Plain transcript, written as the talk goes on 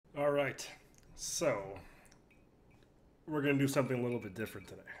right, so we're gonna do something a little bit different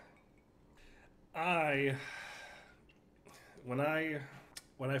today. I when I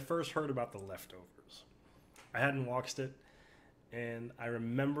first heard about The Leftovers, I hadn't watched it, and I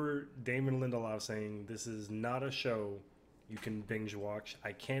remember Damon Lindelof saying, "This is not a show you can binge watch.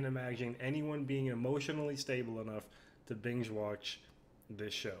 I can't imagine anyone being emotionally stable enough to binge watch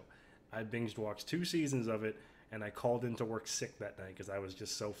this show." I binge watched 2 seasons of it, and I called into work sick that night because I was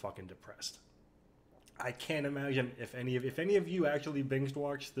just so fucking depressed. I can't imagine if any of you actually binge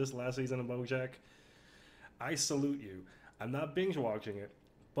watched this last season of BoJack. I salute you. I'm not binge watching it,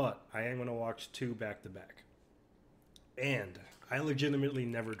 but I am gonna watch 2 back to back. And I legitimately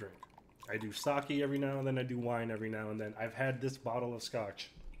never drink. I do sake every now and then. I do wine every now and then. I've had this bottle of scotch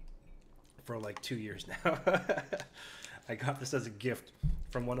for like 2 years now. I got this as a gift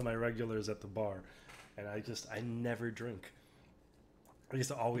from one of my regulars at the bar, and I never drink. I used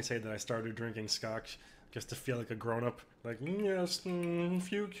to always say that I started drinking scotch just to feel like a grown-up. Like, yes,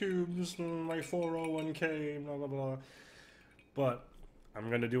 few cubes, my 401k, blah, blah, blah. But I'm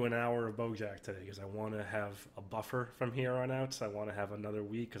going to do an hour of BoJack today because I want to have a buffer from here on out. So I want to have another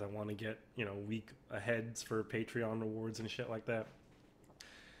week because I want to get, week aheads for Patreon rewards and shit like that.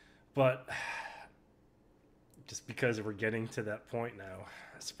 But just because we're getting to that point now,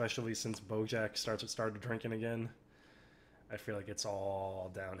 especially since BoJack started drinking again, I feel like it's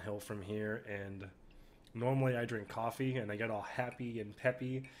all downhill from here. And normally I drink coffee and I get all happy and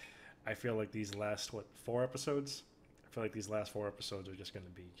peppy. I feel like these last, 4 episodes? I feel like these last 4 episodes are just going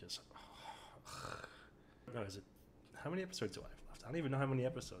to be just... No, is it... How many episodes do I have left? I don't even know how many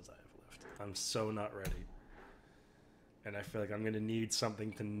episodes I have left. I'm so not ready. And I feel like I'm going to need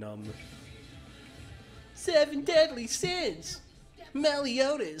something to numb... 7 deadly sins!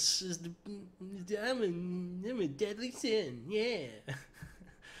 Meliodas is I'm a deadly sin, yeah.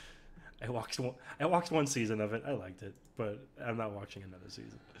 I watched 1 season of it. I liked it, but I'm not watching another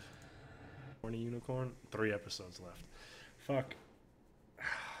season. Horny Unicorn? 3 episodes left. Fuck.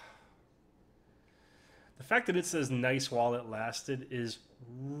 The fact that it says nice while it lasted is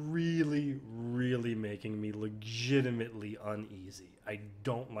really, really making me legitimately uneasy. I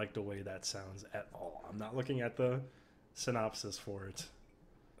don't like the way that sounds at all. I'm not looking at the synopsis for it.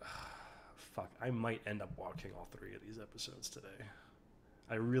 Fuck, I might end up watching all 3 of these episodes today.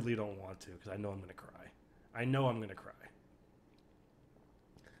 I really don't want to because I know I'm going to cry. I know I'm going to cry.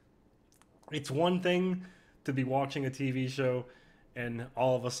 It's one thing to be watching a TV show and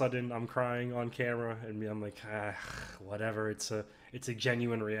all of a sudden I'm crying on camera and I'm like, whatever. It's a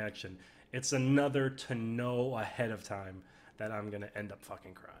genuine reaction. It's another to know ahead of time that I'm going to end up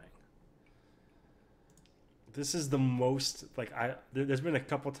fucking crying. This is the most, there's been a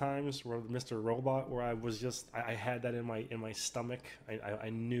couple times where Mr. Robot where I was just, I had that in my stomach. I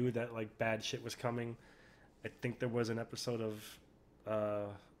knew that bad shit was coming. I think there was an episode of La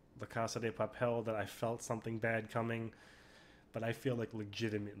Casa de Papel that I felt something bad coming. But I feel like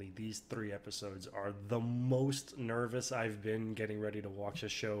legitimately these 3 episodes are the most nervous I've been getting ready to watch a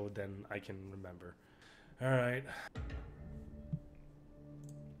show than I can remember. All right.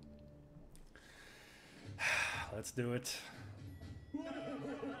 Let's do it. That's the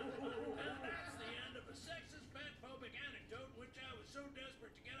end of a sexist, fatphobic anecdote, which I was so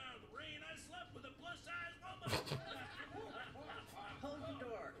desperate to get out of the rain, I slept with a plus-size woman. Hold the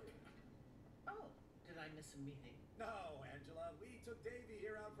door. Oh, did I miss a meeting? No, Angela. We took Davey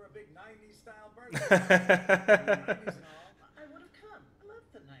here out for a big 90s style birthday. 90s and all. I would have come. I love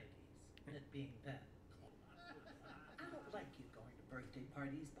the 90s. It being then. I don't like you going to birthday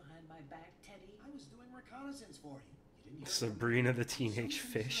parties behind my back, Teddy. I was doing reconnaissance for you. You didn't hear Sabrina the Teenage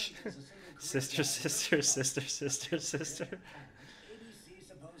Fish. Sister, sister, sister, sister, sister. ABC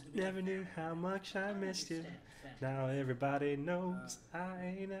supposed to be Never knew how much I missed you. Now everybody knows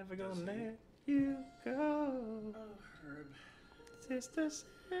I ain't never gonna let you go. Oh, Herb. Sister,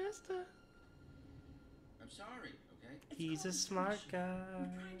 sister. I'm sorry, okay? He's a smart guy.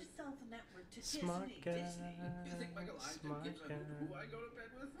 We're trying to sell the network to Smart Disney. guy. Disney. You think Michael Eisner Smart gives a guy. who I go to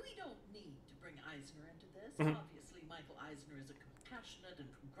bed with? We don't need to bring Eisner into this. Mhm. Obviously, Michael Eisner is a compassionate and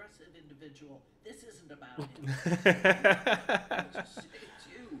progressive individual. This isn't about him. It's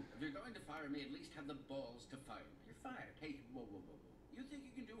you. If you're going to fire me, at least have the balls to fire me. You're fired. Hey, whoa. You think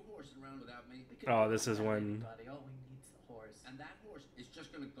you can do horsing around without me? We could Oh, do this is without when- anybody. All we need's the horse. And that horse is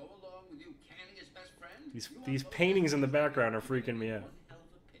just going to go along with you canning his best friend? These You want these both paintings in the of us background are to freaking me make out. one hell of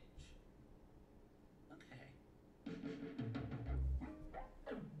a pitch. Okay.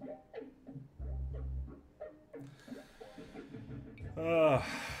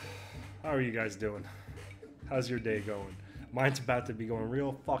 How are you guys doing? How's your day going? Mine's about to be going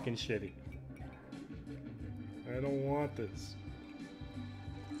real fucking shitty. I don't want this.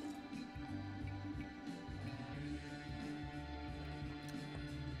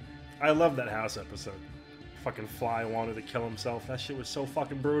 I love that house episode. Fucking Fly wanted to kill himself. That shit was so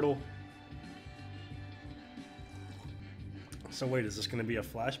fucking brutal. So wait, is this gonna be a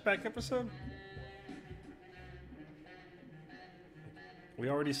flashback episode? We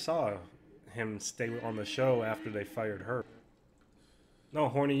already saw him stay on the show after they fired her. No,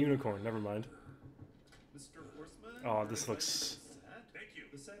 horny unicorn. Never mind. Mr. Horseman? Oh, this looks. Thank you.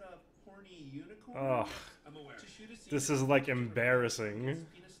 The set up horny unicorn? Oh, I'm aware. To shoot a scene this of is like his embarrassing.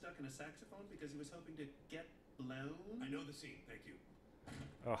 penis stuck in a saxophone because he was hoping to get blown? I know the scene. Thank you.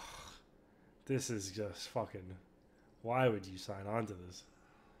 Oh, this is just fucking. Why would you sign on to this?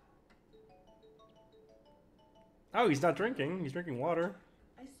 Oh, he's not drinking. He's drinking water.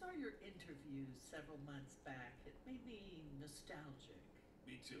 I saw your interview several months back. It made me nostalgic.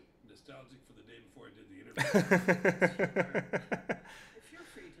 Me too. Nostalgic for the day before I did the interview. If you're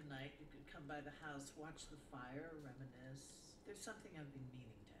free tonight, you could come by the house, watch the fire, reminisce. There's something I've been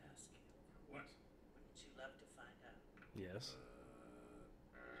meaning to ask you. What? Wouldn't you love to find out? Yes.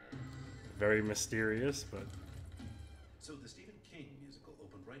 Very mysterious, but. So the Stephen King musical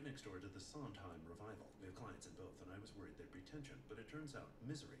opened right next door to the Sondheim revival. We have clients in both, and I was worried there'd be tension, but it turns out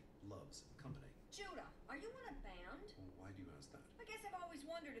misery loves company. Judah, are you in a band? Well, why do you ask that? I guess I've always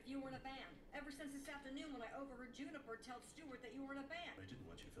wondered if you were in a band. Ever since this afternoon when I overheard Juniper tell Stuart that you were in a band. I didn't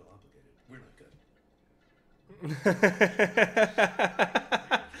want you to feel obligated. We're not good.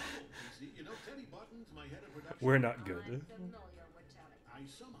 You know, Teddy Button's my head of production. We're not good. I'm familiar with Teddy. I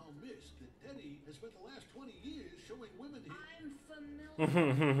somehow missed that Teddy has spent the last 20 years showing women his... I'm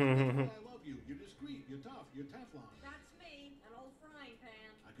familiar. I love you. You're discreet. You're tough. You're Teflon. That's me, an old frying pan.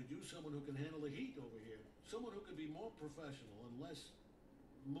 I could use someone who can handle the heat over here. Someone who could be more professional and less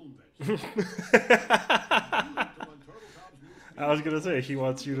moon-based. I was gonna say, he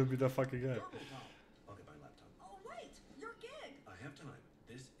wants you to be the fucking guy. I'll get my laptop. Oh, wait, your gig. I have time.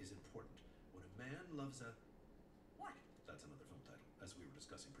 This is important. When a man loves a... What? That's another film title, as we were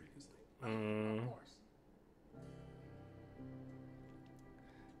discussing previously. Of course.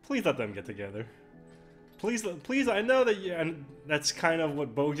 Please let them get together. Please, please. I know that, and that's kind of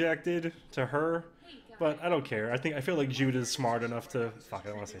what Bojack did to her, but I don't care. I feel like Judah's smart enough to. Fuck, I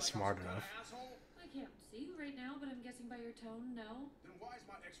don't want to say smart enough. I can't see you right now, but I'm guessing by your tone, no. Then why is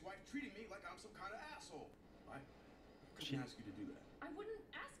my ex-wife treating me like I'm some kind of asshole? I couldn't ask you to do that. I wouldn't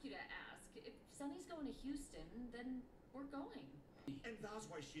ask you to ask. If Sonny's going to Houston, then we're going. And that's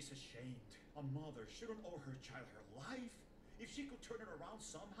why she's ashamed. A mother shouldn't owe her child her life. If she could turn it around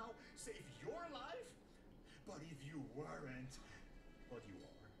somehow, save your life. But if you weren't, but you are.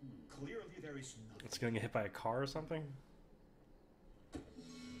 Clearly there is nothing. It's gonna get hit by a car or something?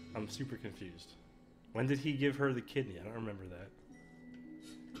 I'm super confused. When did he give her the kidney? I don't remember that.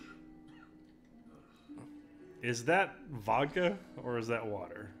 Is that vodka or is that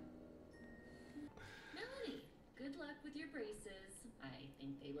water? Melanie, good luck with your braces. I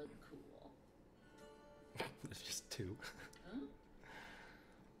think they look cool. It's just two. Huh?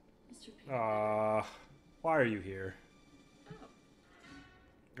 Mr. Peter. Why are you here? Oh.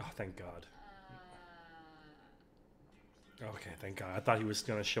 Oh, thank God. Okay, thank God. I thought he was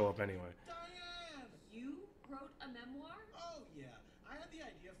gonna show up anyway. Diane! You wrote a memoir? Oh, yeah. I had the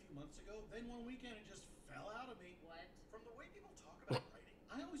idea a few months ago. Then one weekend it just fell out of me. What? From the way people talk about writing,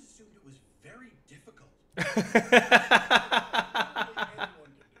 I always assumed it was very difficult. Anyone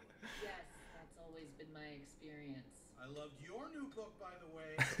can do it. Yes, that's always been my experience. I loved your new book, by the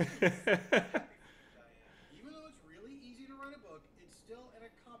way. Diane. Even though it's really easy to write a book, it's still an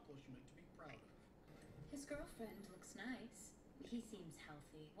accomplishment to be proud of. His girlfriend looks nice. He seems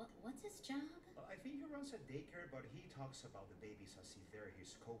healthy. What's his job? I think he runs a daycare, but he talks about the babies as if they're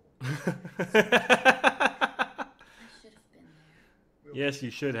his coworkers. I should have been there. Yes,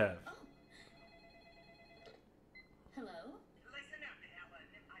 you should have. Oh. Hello? Listen up, Helen.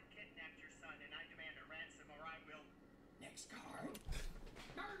 I've kidnapped your son and I demand a ransom or I will... Next card.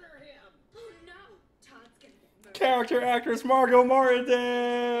 murder him! Oh no! Todd's gonna get murdered. Character actress Margot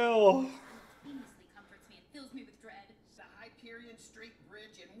Martindale! Famously comforts me and fills me with dread. The Hyperion Street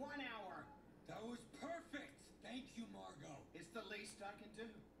Bridge in 1 hour. That was perfect. Thank you, Margot. It's the least I can do.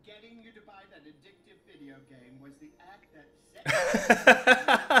 Getting you to buy that addictive video game was the act that set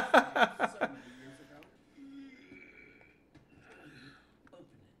so many years ago. Open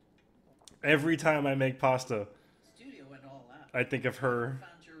it. Every time I make pasta, Studio went all out. I think of her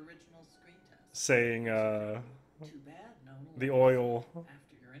Found your original screen test. saying, Too bad, no. the oil.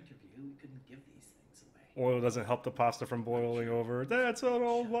 After your interview, we couldn't give these things away. Oil doesn't help the pasta from boiling over. That's an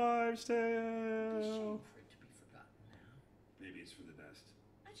old wives' It's a tale. shame for it to be forgotten now. Maybe it's for the best.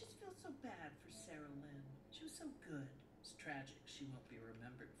 I just feel so bad for Sarah Lynn. She was so good. It's tragic she won't be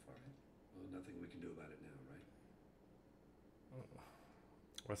remembered for it. Well, nothing we can do about it now, right?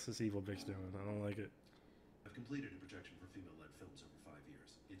 What's this evil bitch doing? I don't like it. I've completed a projection for female-led films over 5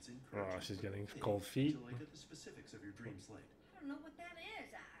 years. It's Oh, encouraging. she's but getting vague cold feet. Until I get the specifics of your dream slate. I don't know what that is.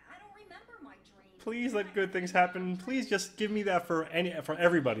 I don't remember my dream. Please let good things happen. Please just give me that for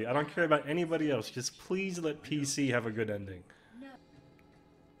everybody. I don't care about anybody else. Just please let PC have a good ending. No.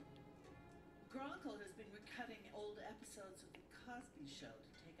 Gronkle has been recutting old episodes of The Cosby Show to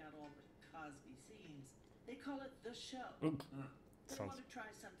take out all the Cosby scenes. They call it The Show. Oop. They Sounds- want to try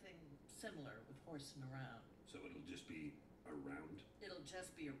something similar with horsing around. So it'll just be around? It'll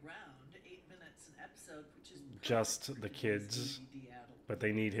just be around 8 minutes an episode, which is Just perfect the for kids, today's DVD adult. but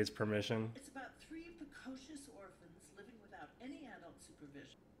they need his permission. It's about 3 precocious orphans living without any adult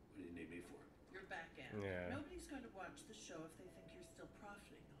supervision. What do you need me for? Your back end. Yeah. Nobody's going to watch the show if they think you're still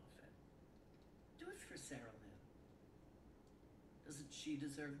profiting off it. Do it for Sarah Lynn. Doesn't she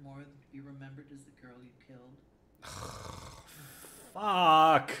deserve more than to be remembered as the girl you killed?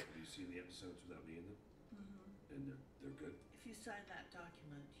 Fuck. Have you seen the episodes without me in them? Mm-hmm. And they're good? If you sign that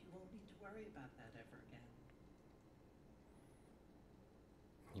document, you won't need to worry about that ever again.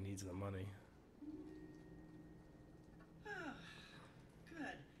 He needs the money. Ah,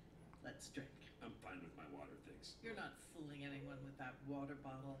 good. Let's drink. I'm fine with my water, thanks. You're not fooling anyone with that water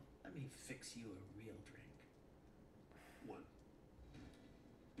bottle. Let me fix you a real drink. One.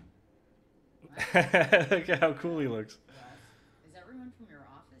 Look at how cool he looks. Is everyone from your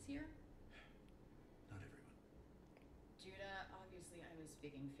office here? Not everyone. Judah, obviously I was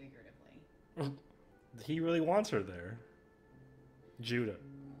speaking figuratively. He really wants her there. Judah.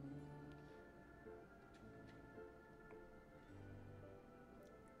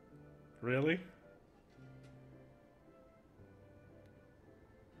 Really?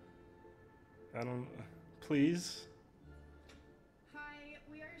 I don't... Please? Hi,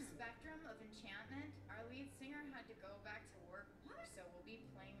 we are Spectrum of Enchantment. Our lead singer had to go back to work, so we'll be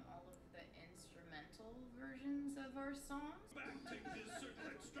playing all of the instrumental versions of our songs. Back, take this circle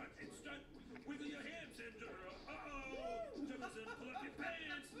and strut and strut. Wiggle your hips and uh-oh. Jefferson, pull up your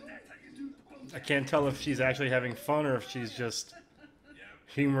pants. That's how you do the Bojack. I can't tell if she's actually having fun or if she's just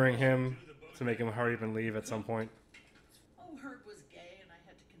humoring him to make him hurry up and leave at some point. Oh, Herb was gay and I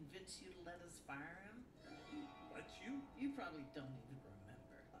had to convince you to let us fire him? What, you? You probably don't even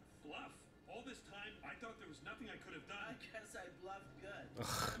remember. Bluff. All this time, I thought there was nothing I could have I done. guess I bluffed good.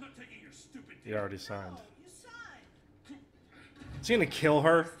 I'm not taking your stupid He deal. already signed. No, you signed. Is he gonna kill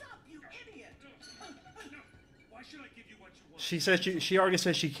her? Stop, you idiot. No. Why should I give you what you want? She said she already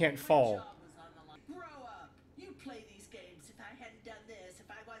said she can't My fall. job was on the line. Grow up. You play these games if I hadn't done this,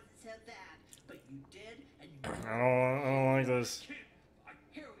 if I wasn't said that. But you did, and you I don't like this. Kid,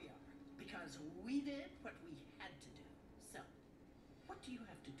 Here we are, because we did what we had to do. So, what do you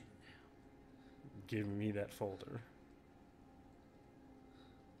have to do now? Give me that folder.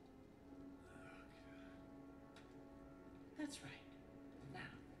 That's right. Now,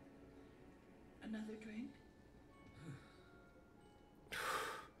 another drink?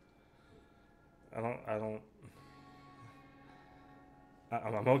 I'm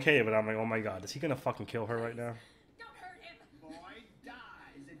okay, but I'm like, oh my god, is he gonna fucking kill her right now? Don't hurt him. Boy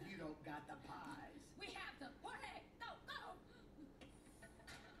dies if you don't got the pies. We have them. Jorge, go, go.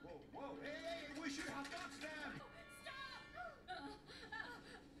 Whoa, whoa, hey, we should have boxed them.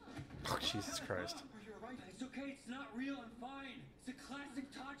 Oh, Jesus Christ. You're right. It's okay, it's not real, I'm fine. It's a classic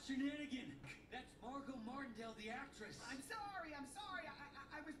Todd shenanigan. That's Margot Martindale, the actress. I'm sorry. I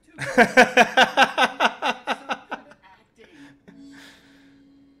was too. So good at acting.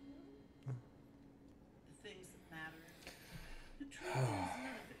 The things that matter. The truth is none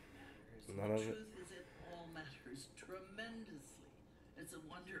of it matters. None of the it. truth is it all matters tremendously. It's a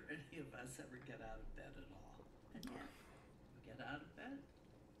wonder any of us ever get out of bed at all. And yet, we get out of bed.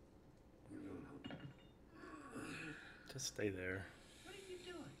 We're going home. Just stay there. What are you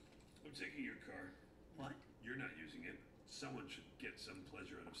doing? I'm taking your car. What? You're not using it. Someone should get some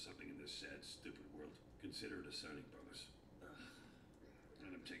pleasure out of something in this sad, stupid world. Consider it a signing bonus.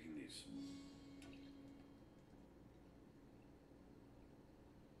 And I'm taking these.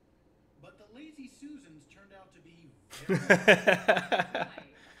 But the lazy Susans turned out to be very Why?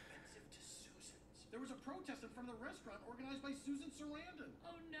 offensive to Susans. There was a protest in front of the restaurant organized by Susan Sarandon.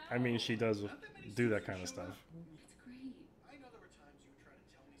 Oh no. I mean, she does do that kind of stuff. That's great. I know there were times you would try to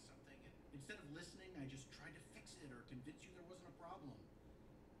tell me something, and instead of listening, I just tried to fix it or convince you there wasn't a problem.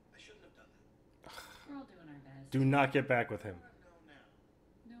 I shouldn't have done that. We're all doing Do not get back with him.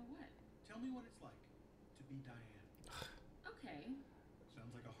 No what? Tell me what it's like to be Diane. Okay.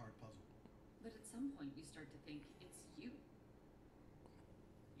 Sounds like a hard puzzle. But at some point you start to think it's you.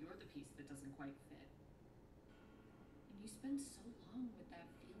 You're the piece that doesn't quite fit. And you spend so long with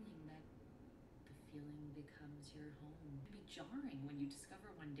that feeling that the feeling becomes your home. It'd be jarring when you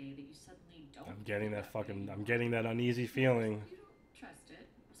discover one day that you suddenly don't. I'm getting feel that way. fucking. I'm getting that uneasy feeling. You don't trust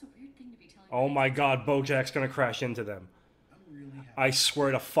it. It's a weird thing to be telling. Oh my god, Bojack's gonna crash into them. I'm really happy. I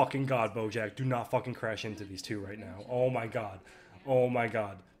swear to fucking god, Bojack, do not fucking crash into these two right now. Oh my god. Oh my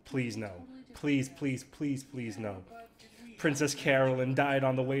god. Please no. Please, please, please, please no. Princess Carolyn died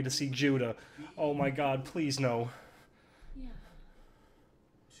on the way to see Judah. Oh my god, please no. Yeah.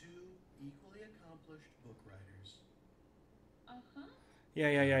 Two equally accomplished book writers. Uh-huh.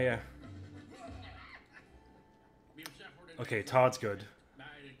 Yeah. Okay, Todd's good.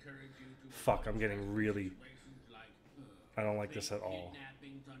 Fuck, I'm getting really... I don't like this at all. I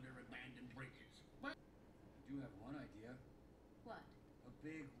do have one idea. What? A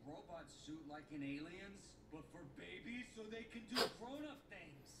big robot suit like in Aliens, but for babies so they can do grown-up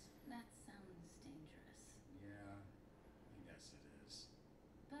things. That sounds dangerous. Yeah, I guess it is.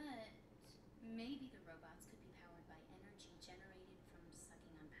 But maybe the robots could be powered by energy generated from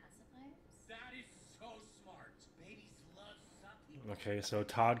sucking on pacifiers? That is so smart. Babies love sucking. Okay, so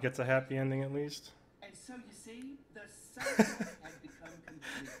Todd gets a happy ending at least. And so you see, the cycle had become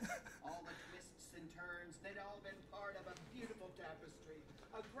complete. All the twists and turns, they'd all been part of a beautiful tapestry,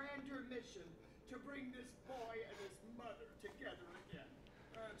 a grander mission to bring this boy and his mother together again.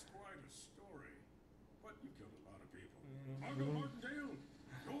 That's quite a story. But you killed a lot of people. Margot Martindale,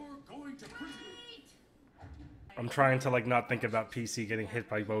 you're going to prison. I'm trying to like not think about PC getting hit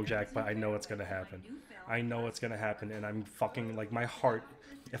by Bojack, but I know it's gonna happen. I know it's gonna happen, and I'm fucking like my heart.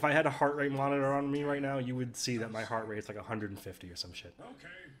 If I had a heart rate monitor on me right now, you would see that my heart rate's like 150 or some shit. Okay,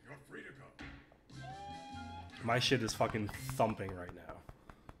 you're free to go. My shit is fucking thumping right now.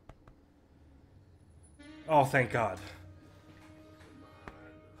 Oh, thank God.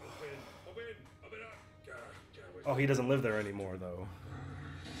 Open up. Oh, he doesn't live there anymore, though.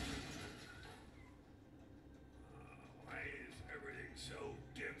 Why is everything so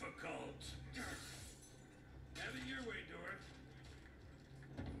difficult? Have it your way, Dora.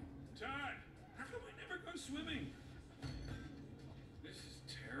 Todd, how come I never go swimming? This is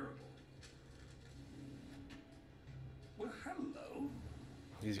terrible. Well, hello.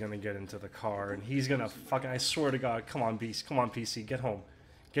 He's gonna get into the car, and he's gonna fucking... I swear to God. Come on, Beast. Come on, PC. Get home.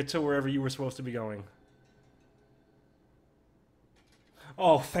 Get to wherever you were supposed to be going.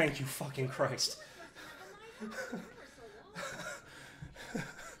 Oh, thank you, fucking Christ. I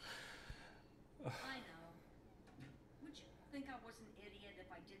know. Would you think I was an idiot if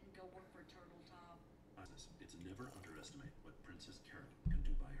I didn't go work for Turtle Top? It's never underestimate what Princess Carolyn can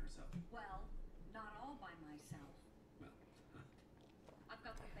do by herself. Well, not all by myself. Well, I've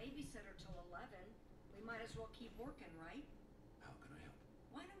got the babysitter till 11. We might as well keep working, right? how can I help?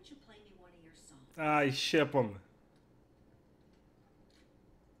 Why don't you play me one of your songs? I ship him.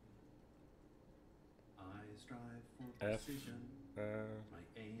 I strive for F. precision. My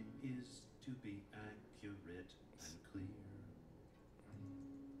aim is to be accurate and clear.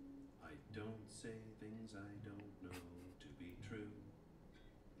 I don't say things I don't know to be true.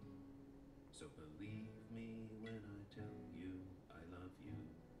 So believe me when I tell you I love you.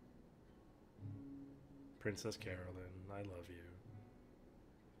 Princess Carolyn, I love you.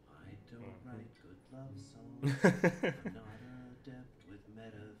 I don't write good love songs. I'm not adept with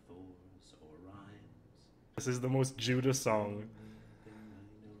metaphors or rhymes. This is the most Judah song. The thing I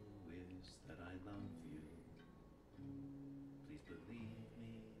know is that I love you. Please believe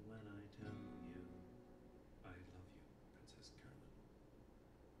me when I tell you I love you, Princess Carolyn.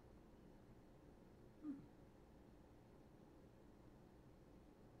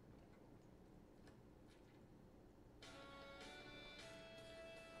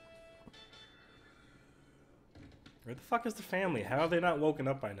 Where the fuck is the family? How have they not woken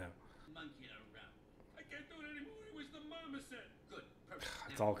up by now? Monkey around. I can't do it anymore. It was the marmoset. Good, perfect.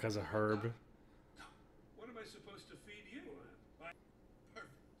 It's all because of Herb. What am I supposed to feed you?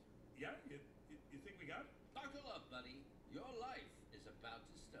 Perfect. Yeah? You think we got it? Buckle up, buddy. Your life is about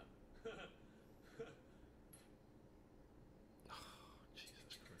to start.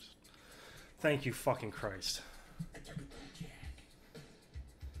 Jesus Christ. Thank you, fucking Christ.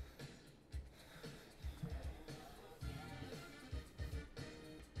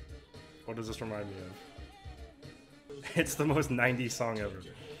 What does this remind me of? It's the most 90s song ever. Hands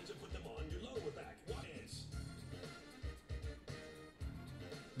and put them on your lower back.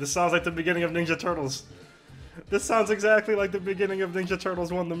 This sounds like the beginning of Ninja Turtles. This sounds exactly like the beginning of Ninja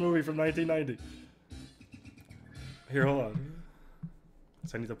Turtles 1, the movie from 1990. Here, hold on.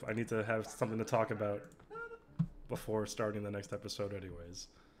 So I need to have something to talk about before starting the next episode anyways.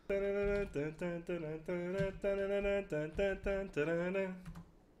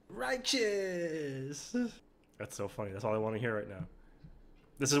 Righteous! That's so funny. That's all I want to hear right now.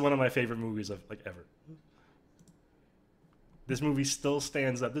 This is one of my favorite movies of like ever. This movie still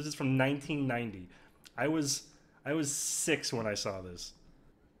stands up. This is from 1990. I was 6 when I saw this.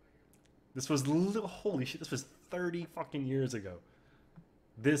 This was holy shit. This was 30 fucking years ago.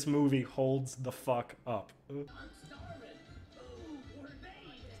 This movie holds the fuck up.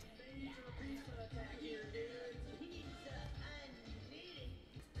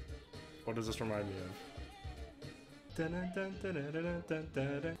 What does this remind me of?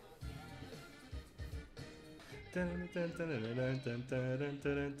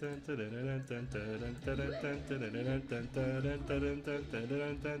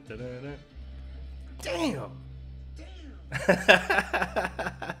 Damn!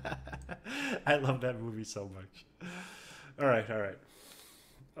 I love that movie so much. Alright.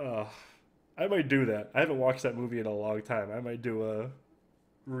 I might do that. I haven't watched that movie in a long time. I might do a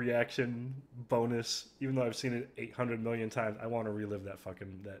reaction bonus, even though I've seen it 800 million times. I want to relive that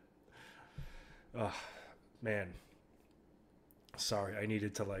man. Sorry, I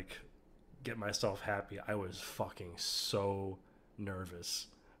needed to like get myself happy. I was fucking so nervous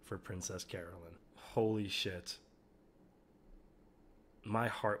for Princess Carolyn. Holy shit. My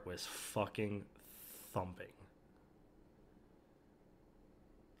heart was fucking thumping.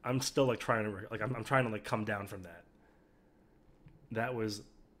 I'm still like trying to I'm trying to like come down from that. That was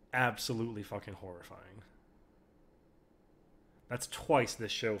absolutely fucking horrifying. That's twice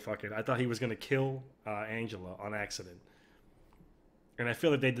this show fucking... I thought he was going to kill Angela on accident. And I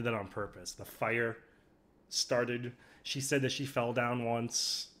feel like they did that on purpose. The fire started... She said that she fell down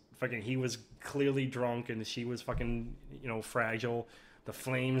once. Fucking, he was clearly drunk and she was fucking, you know, fragile. The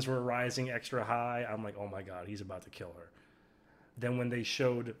flames were rising extra high. I'm like, oh my god, he's about to kill her. Then when they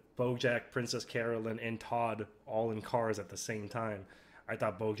showed Bojack, Princess Carolyn, and Todd all in cars at the same time, I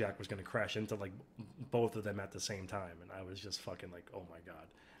thought Bojack was going to crash into like both of them at the same time. And I was just fucking like, oh my god.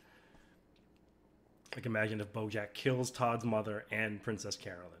 Like, imagine if Bojack kills Todd's mother and Princess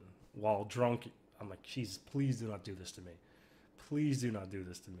Carolyn while drunk. I'm like, Jesus, please do not do this to me. Please do not do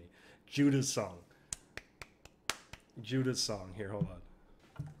this to me. Judah's song. Here, hold on.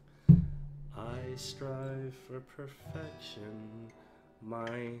 I strive for perfection.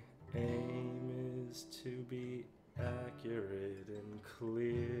 My aim is to be accurate and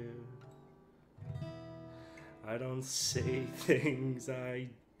clear. I don't say things I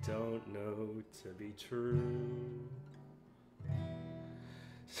don't know to be true.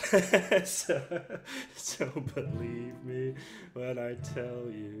 So believe me when I tell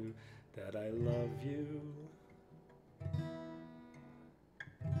you that I love you.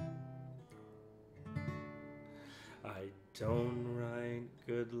 I don't write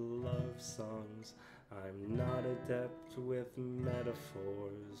good love songs. I'm not adept with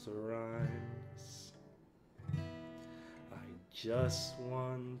metaphors or rhymes. I just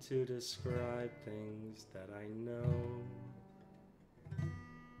want to describe things that I know. I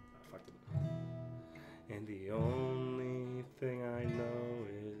fucked it up. And the only thing I know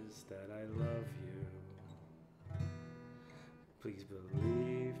is that I love you. Please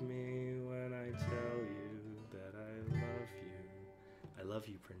believe me when I tell you that I love you. I love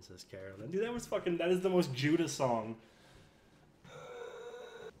you, Princess Carolyn. Dude, that is the most Judah song.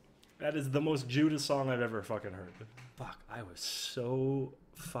 That is the most Judah song I've ever fucking heard. Fuck, I was so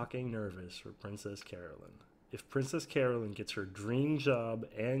fucking nervous for Princess Carolyn. If Princess Carolyn gets her dream job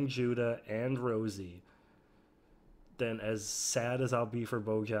and Judah and Rosie, then as sad as I'll be for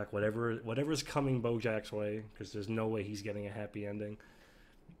Bojack, whatever's coming Bojack's way, because there's no way he's getting a happy ending.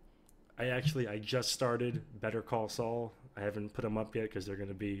 I just started Better Call Saul. I haven't put them up yet because they're going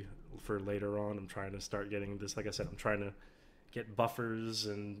to be for later on. I'm trying to start getting this. Like I said, I'm trying to get buffers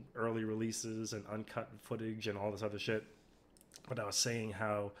and early releases and uncut footage and all this other shit. But I was saying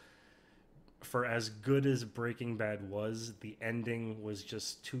how, for as good as Breaking Bad was, the ending was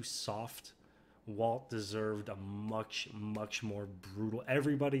just too soft. Walt deserved a much, much more brutal...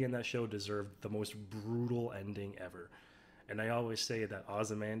 Everybody in that show deserved the most brutal ending ever. And I always say that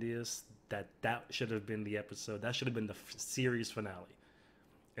Ozymandias, that should have been the episode. That should have been the series finale.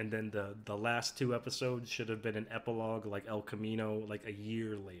 And then the last 2 episodes should have been an epilogue like El Camino, like a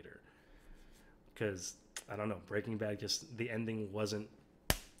year later. Because, I don't know, Breaking Bad just... The ending wasn't...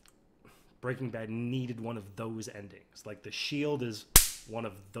 Breaking Bad needed one of those endings. Like, The Shield is one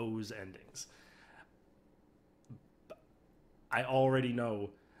of those endings. I already know.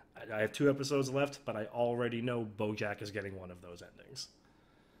 I have 2 episodes left, but I already know Bojack is getting one of those endings.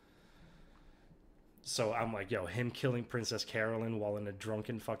 So I'm like, yo, him killing Princess Carolyn while in a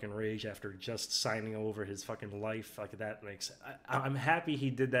drunken fucking rage after just signing over his fucking life, like that makes... I'm happy he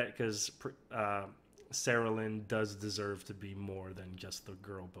did that because Sarah Lynn does deserve to be more than just the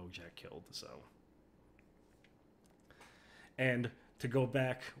girl Bojack killed, so... And to go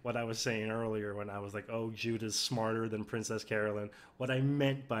back what I was saying earlier when I was like, oh, Judah's smarter than Princess Carolyn, what I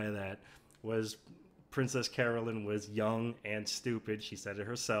meant by that was Princess Carolyn was young and stupid, she said it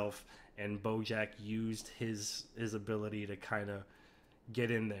herself, and Bojack used his ability to kind of get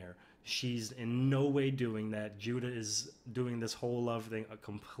in there. She's in no way doing that. Judah is doing this whole love thing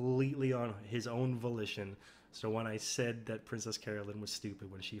completely on his own volition. So when I said that Princess Carolyn was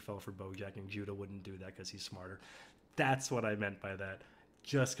stupid when she fell for Bojack and Judah wouldn't do that because he's smarter, that's what I meant by that.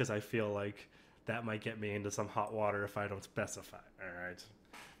 Just because I feel like that might get me into some hot water if I don't specify. All right.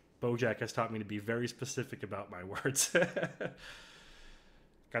 Bojack has taught me to be very specific about my words.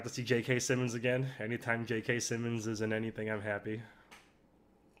 Got to see J.K. Simmons again. Anytime J.K. Simmons is in anything, I'm happy.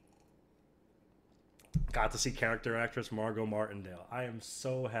 Got to see character actress Margot Martindale. I am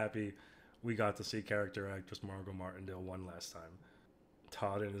so happy we got to see character actress Margot Martindale one last time.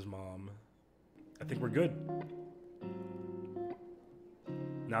 Todd and his mom. I think we're good.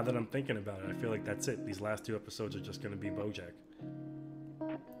 Now that I'm thinking about it, I feel like that's it. These last 2 episodes are just going to be Bojack.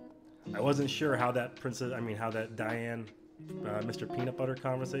 I wasn't sure how that Diane, Mr. Peanut Butter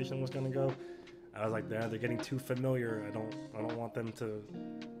conversation was going to go. I was like, they're getting too familiar. I don't want them to.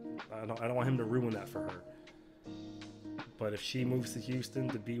 I don't want him to ruin that for her. But if she moves to Houston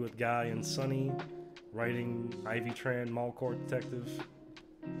to be with Guy and Sonny, writing Ivy Tran, Mall Court Detective,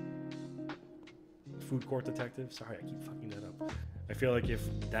 Food Court Detective. Sorry, I keep fucking that up. I feel like if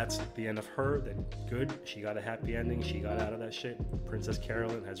that's the end of her, then good. She got a happy ending. She got out of that shit. Princess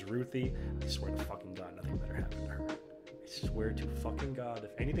Carolyn has Ruthie. I swear to fucking God, nothing better happened to her. I swear to fucking God,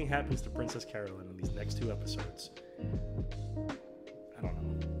 if anything happens to Princess Carolyn in these next 2 episodes, I don't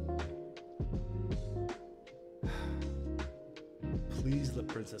know. Please let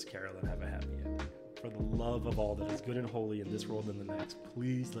Princess Carolyn have a happy ending. For the love of all that is good and holy in this world and the next,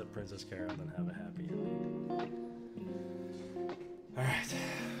 please let Princess Carolyn have a happy ending. Alright.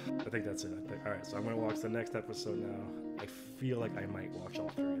 I think that's it. Alright, so I'm going to watch the next episode now. I feel like I might watch all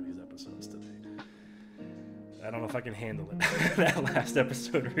 3 of these episodes today. I don't know if I can handle it. That last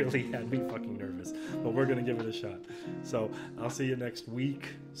episode really had me fucking nervous. But we're going to give it a shot. So, I'll see you next week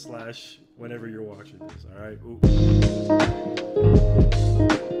 / whenever you're watching this. Alright?